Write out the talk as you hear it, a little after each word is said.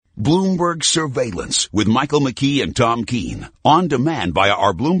Bloomberg Surveillance with Michael McKee and Tom Keene. On demand via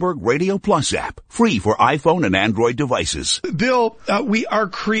our Bloomberg Radio Plus app. Free for iPhone and Android devices. Bill, we are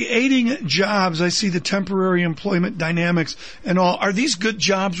creating jobs. I see the temporary employment dynamics and all. Are these good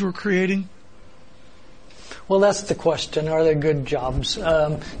jobs we're creating? Well, that's the question. Are they good jobs?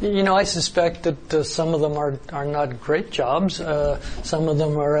 I suspect that some of them are not great jobs. Some of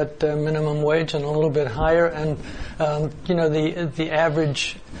them are at minimum wage and a little bit higher. And, the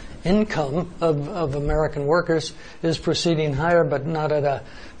average income of American workers is proceeding higher, but not at a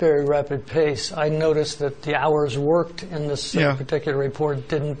very rapid pace. I noticed that the hours worked in this particular report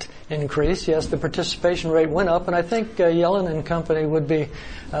didn't increase. Yes, the participation rate went up, and I think Yellen and company would be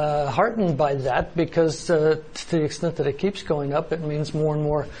heartened by that because to the extent that it keeps going up, it means more and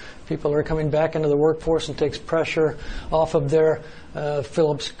more people are coming back into the workforce and takes pressure off of their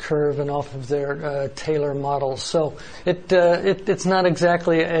Phillips curve and off of their Taylor models. So it's not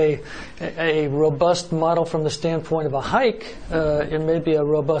exactly a robust model from the standpoint of a hike. It may be a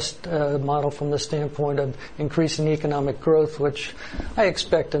robust model from the standpoint of increasing economic growth, which I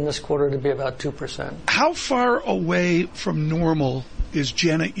expect in this quarter to be about 2%. How far away from normal is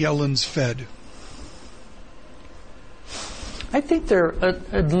Janet Yellen's Fed? I think they're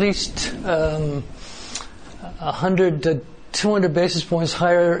at least 100 to 200 basis points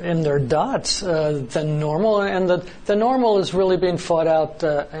higher in their dots than normal, and the normal is really being fought out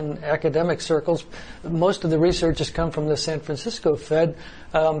in academic circles. Most of the research has come from the San Francisco Fed.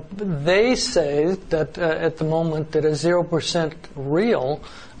 They say that at the moment that a 0% real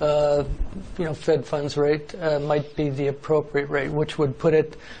Fed funds rate might be the appropriate rate, which would put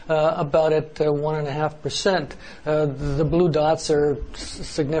it about at 1.5%. The blue dots are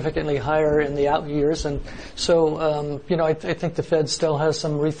significantly higher in the out years, and so I think the Fed still has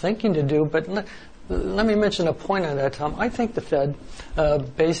some rethinking to do. But let me mention a point on that, Tom. I think the Fed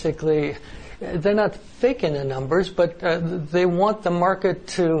basically, they're not faking the numbers, but they want the market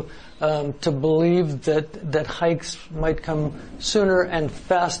to believe that hikes might come sooner and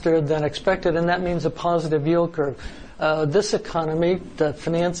faster than expected, and that means a positive yield curve. This economy, the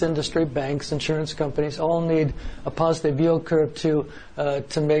finance industry, banks, insurance companies, all need a positive yield curve to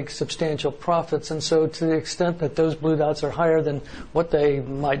make substantial profits. And so to the extent that those blue dots are higher than what they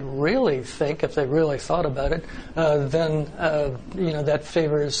might really think if they really thought about it, then that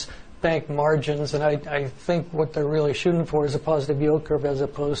favors bank margins, and I think what they're really shooting for is a positive yield curve as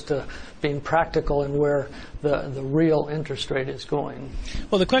opposed to being practical in where the real interest rate is going.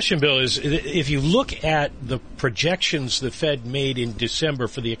 Well, the question, Bill, is if you look at the projections the Fed made in December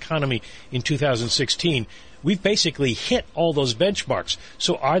for the economy in 2016, we've basically hit all those benchmarks.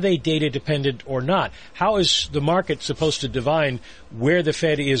 So are they data dependent or not? How is the market supposed to divine where the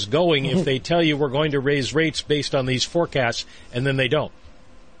Fed is going if they tell you we're going to raise rates based on these forecasts and then they don't?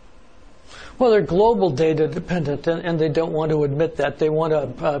 Well, they're global data dependent, and they don't want to admit that. They want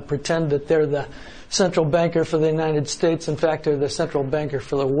to pretend that they're the central banker for the United States. In fact, they're the central banker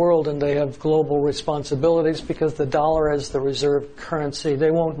for the world, and they have global responsibilities because the dollar is the reserve currency. They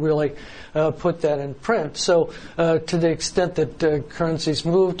won't really put that in print. So to the extent that currencies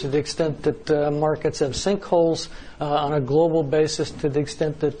move, to the extent that markets have sinkholes on a global basis, to the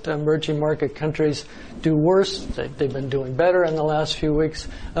extent that emerging market countries do worse, they've been doing better in the last few weeks,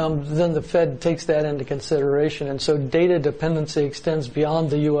 then the Fed takes that into consideration. And so data dependency extends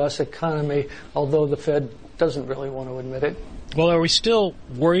beyond the U.S. economy, although the Fed doesn't really want to admit it. Well, are we still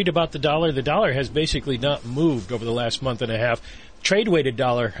worried about the dollar? The dollar has basically not moved over the last month and a half. Trade-weighted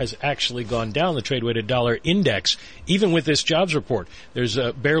dollar has actually gone down, the trade-weighted dollar index. Even with this jobs report, there's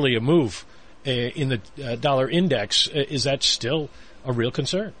barely a move in the dollar index. Is that still a real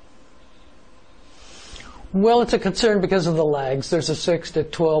concern? Well, it's a concern because of the lags. There's a 6 to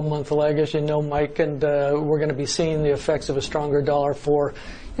 12-month lag, as you know, Mike, and we're going to be seeing the effects of a stronger dollar for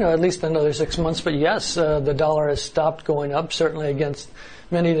at least another 6 months. But yes, the dollar has stopped going up, certainly against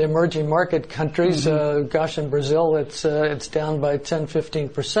many of the emerging market countries. In Brazil, it's down by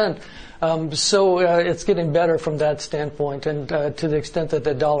 10-15%. So it's getting better from that standpoint, and to the extent that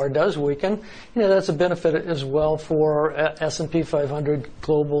the dollar does weaken, that's a benefit as well for S&P 500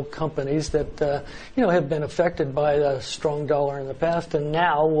 global companies that have been affected by the strong dollar in the past, and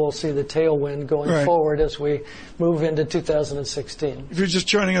now we'll see the tailwind going forward as we move into 2016. If you're just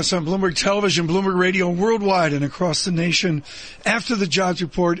joining us on Bloomberg Television, Bloomberg Radio worldwide and across the nation, after the jobs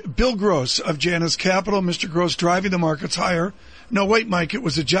report, Bill Gross of Janus Capital. Mr. Gross driving the markets higher. No, wait, Mike, it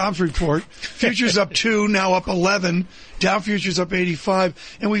was a jobs report. Futures up 2, now up 11. Dow futures up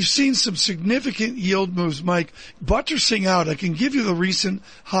 85. And we've seen some significant yield moves, Mike, buttressing out. I can give you the recent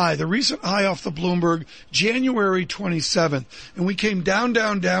high. The recent high off the Bloomberg, January 27th. And we came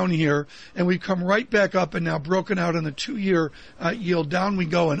down here, and we've come right back up and now broken out in the 2-year yield. Down we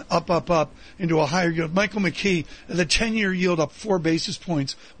go and up into a higher yield. Michael McKee, the 10-year yield up 4 basis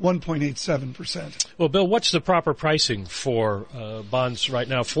points, 1.87%. Well, Bill, what's the proper pricing for bonds right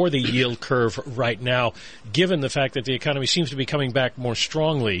now, for the yield curve right now, given the fact that the economy seems to be coming back more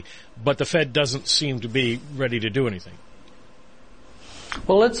strongly, but the Fed doesn't seem to be ready to do anything?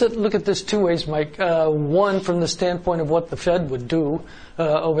 Well, let's look at this two ways, Mike. One, from the standpoint of what the Fed would do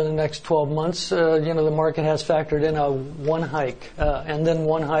over the next 12 months. The market has factored in a one hike and then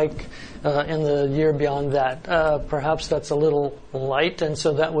one hike in the year beyond that. Perhaps that's a little light, and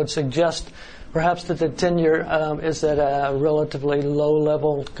so that would suggest perhaps that the 10-year is at a relatively low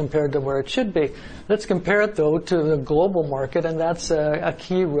level compared to where it should be. Let's compare it, though, to the global market, and that's a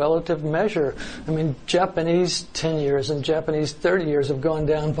key relative measure. I mean, Japanese 10 years and Japanese 30 years have gone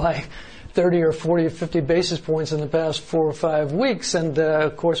down by 30 or 40 or 50 basis points in the past 4 or 5 weeks. And,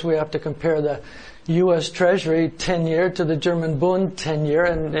 of course, we have to compare the U.S. Treasury 10-year to the German Bund 10-year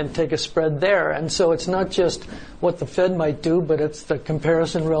and take a spread there. And so it's not just what the Fed might do, but it's the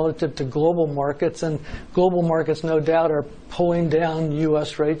comparison relative to global markets. And global markets, no doubt, are pulling down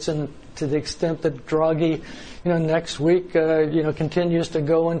U.S. rates, and to the extent that Draghi, next week, continues to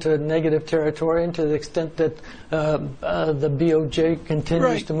go into negative territory, and to the extent that the BOJ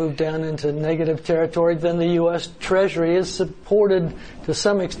continues to move down into negative territory, then the U.S. Treasury is supported to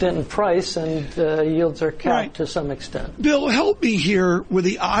some extent in price, and yields are capped to some extent. Bill, help me here with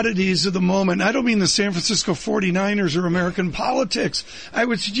the oddities of the moment. I don't mean the San Francisco 49ers or American politics. I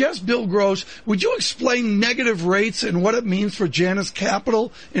would suggest, Bill Gross, would you explain negative rates and what it means for Janus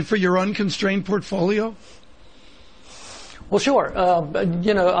Capital and for your unconstrained portfolio? Well, sure.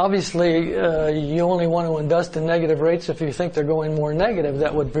 Obviously, you only want to invest in negative rates if you think they're going more negative.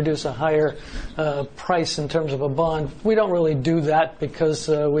 That would produce a higher price in terms of a bond. We don't really do that because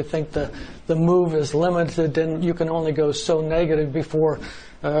we think the move is limited, and you can only go so negative before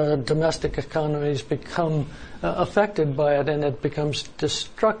domestic economies become affected by it, and it becomes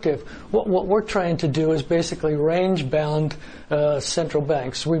destructive. What we're trying to do is basically range-bound central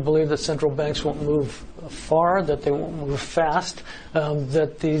banks. We believe that central banks won't move far, that they won't move fast,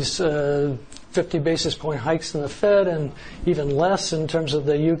 that these 50 basis point hikes in the Fed and even less in terms of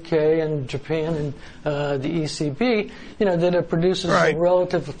the UK and Japan and the ECB, that it produces a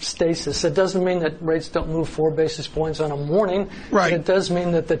relative stasis. It doesn't mean that rates don't move 4 basis points on a morning. But it does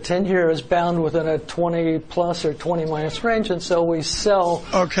mean that the 10-year is bound within a 20 plus or 20 minus range, and so we sell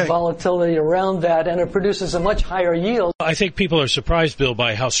volatility around that, and it produces a much higher yield. I think people are surprised, Bill,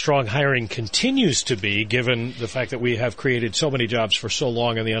 by how strong hiring continues to be, given the fact that we have created so many jobs for so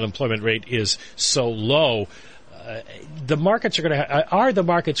long and the unemployment rate is so low. The markets are the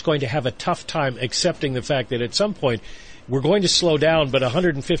markets going to have a tough time accepting the fact that at some point we're going to slow down, but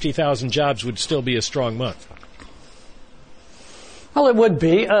 150,000 jobs would still be a strong month? Well, it would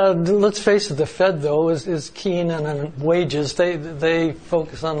be. Let's face it, the Fed, though, is keen on wages. They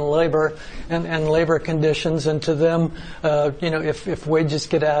focus on labor and labor conditions, and to them, if wages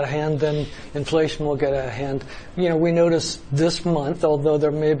get out of hand, then inflation will get out of hand. We noticed this month, although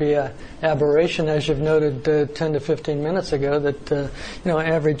there may be an aberration, as you've noted 10 to 15 minutes ago, that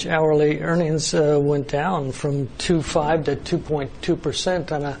average hourly earnings went down from 2.5 to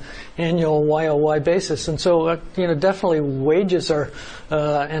 2.2% on an annual YOY basis. And so, definitely wages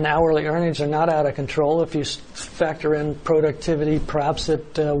and hourly earnings are not out of control. If you factor in productivity perhaps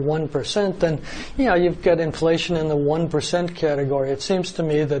at 1%, then you've got inflation in the 1% category. It seems to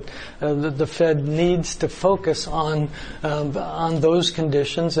me that the Fed needs to focus on those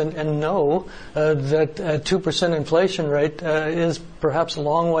conditions and know that a 2% inflation rate is perhaps a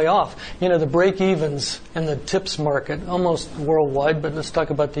long way off. The break-evens in the TIPS market, almost worldwide, but let's talk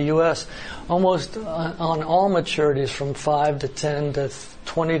about the U.S., almost on all maturities from 5 to 10 to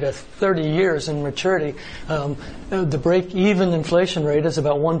 20 to 30 years in maturity, the break-even inflation rate is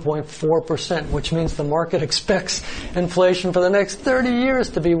about 1.4%, which means the market expects inflation for the next 30 years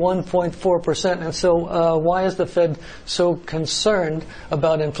to be 1.4%. And so why is the Fed so concerned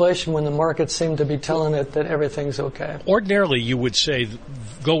about inflation when the markets seem to be telling it that everything's okay? Ordinarily, you would say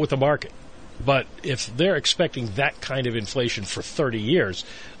go with the market. But if they're expecting that kind of inflation for 30 years,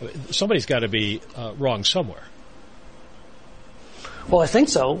 somebody's got to be wrong somewhere. Well, I think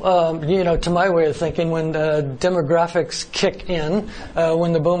so. To my way of thinking, when demographics kick in,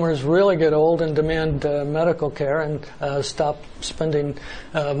 when the boomers really get old and demand medical care and stop spending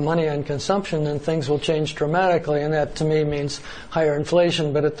money on consumption, then things will change dramatically, and that to me means higher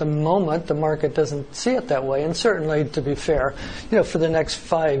inflation. But at the moment, the market doesn't see it that way. And certainly, to be fair, for the next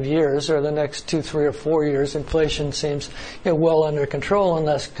 5 years or the next 2, 3, or 4 years, inflation seems well under control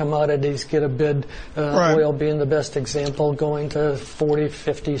unless commodities get a bid. Right. Oil being the best example, going to $40,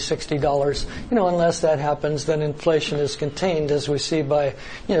 $50, $60. Unless that happens, then inflation is contained, as we see by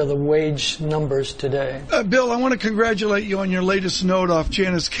the wage numbers today. Bill, I want to congratulate you on your latest note off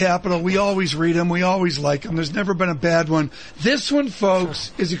Janus Capital. We always read them. We always like them. There's never been a bad one. This one,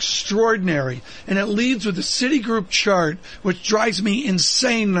 folks, is extraordinary, and it leads with the Citigroup chart, which drives me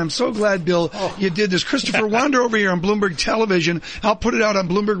insane, and I'm so glad, Bill, you did this. Christopher, wander over here on Bloomberg Television. I'll put it out on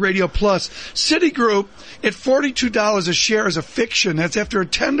Bloomberg Radio Plus. Citigroup at $42 a share is a fiction. That's after a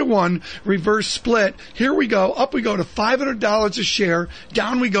 10-to-1 reverse split. Here we go. Up we go to $500 a share.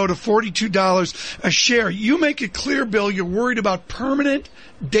 Down we go to $42 a share. You make it clear, Bill, you're worried about permanent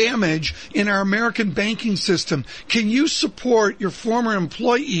damage in our American banking system. Can you support your former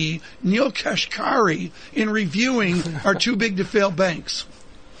employee, Neil Kashkari, in reviewing our too big to fail banks?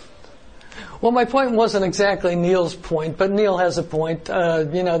 Well, my point wasn't exactly Neil's point, but Neil has a point.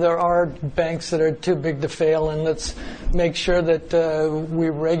 There are banks that are too big to fail, and let's make sure that we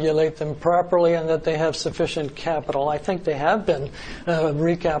regulate them properly and that they have sufficient capital. I think they have been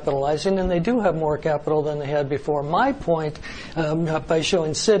recapitalizing, and they do have more capital than they had before. My point, by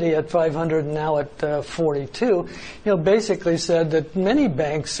showing Citi at 500 and now at 42, basically said that many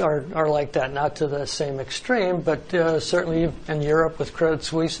banks are like that, not to the same extreme, but certainly in Europe with Credit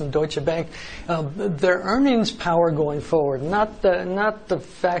Suisse and Deutsche Bank. Their earnings power going forward, not the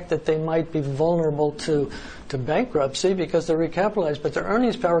fact that they might be vulnerable to bankruptcy because they're recapitalized, but their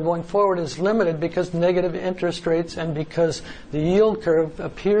earnings power going forward is limited because negative interest rates and because the yield curve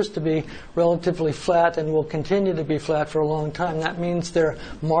appears to be relatively flat and will continue to be flat for a long time. That means their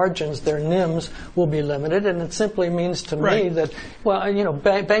margins, their NIMs, will be limited, and it simply means to me that,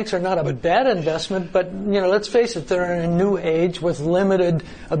 banks are not a bad investment, but, let's face it, they're in a new age with limited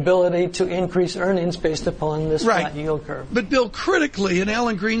ability to increase earnings based upon this flat yield curve. But, Bill, critically, and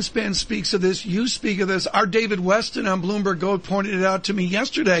Alan Greenspan speaks of this, you speak of this, our David Weston on Bloomberg Gold pointed it out to me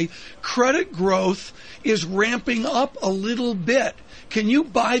yesterday, credit growth is ramping up a little bit. Can you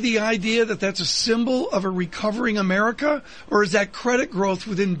buy the idea that that's a symbol of a recovering America, or is that credit growth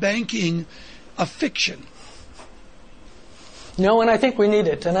within banking a fiction? No, and I think we need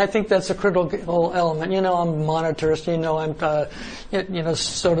it, and I think that's a critical element. I'm a monetarist. I'm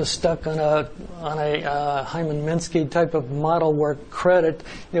sort of stuck on a Hyman Minsky type of model where credit,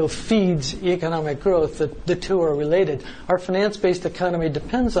 feeds economic growth. The two are related. Our finance-based economy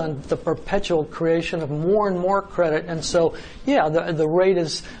depends on the perpetual creation of more and more credit, and so the rate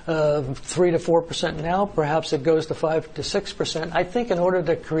is 3 to 4% now. Perhaps it goes to 5 to 6%. I think in order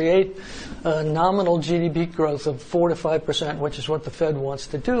to create nominal GDP growth of 4 to 5%, which is what the Fed wants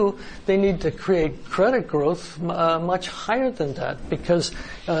to do, they need to create credit growth much higher than that because,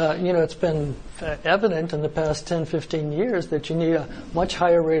 it's been evident in the past 10, 15 years that you need a much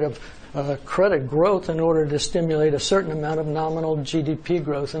higher rate of credit growth in order to stimulate a certain amount of nominal GDP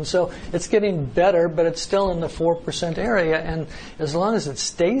growth. And so it's getting better, but it's still in the 4% area. And as long as it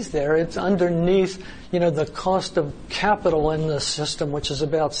stays there, it's underneath, the cost of capital in the system, which is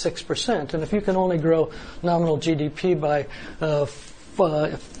about 6%. And if you can only grow nominal GDP by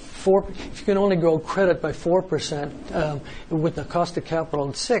if you can only grow credit by 4% with the cost of capital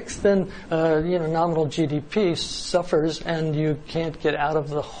at 6%, then nominal GDP suffers and you can't get out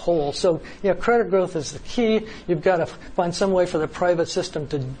of the hole. So credit growth is the key. You've got to find some way for the private system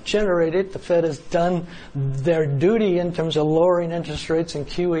to generate it. The Fed has done their duty in terms of lowering interest rates and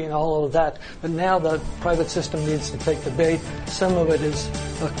QE and all of that. But now the private system needs to take the bait. Some of it is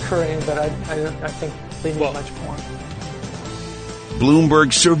occurring, but I think they need much more.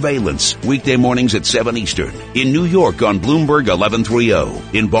 Bloomberg Surveillance, weekday mornings at 7 Eastern. In New York on Bloomberg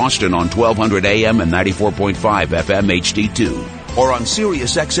 1130. In Boston on 1200 AM and 94.5 FM HD2. Or on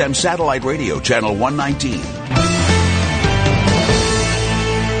Sirius XM Satellite Radio Channel 119.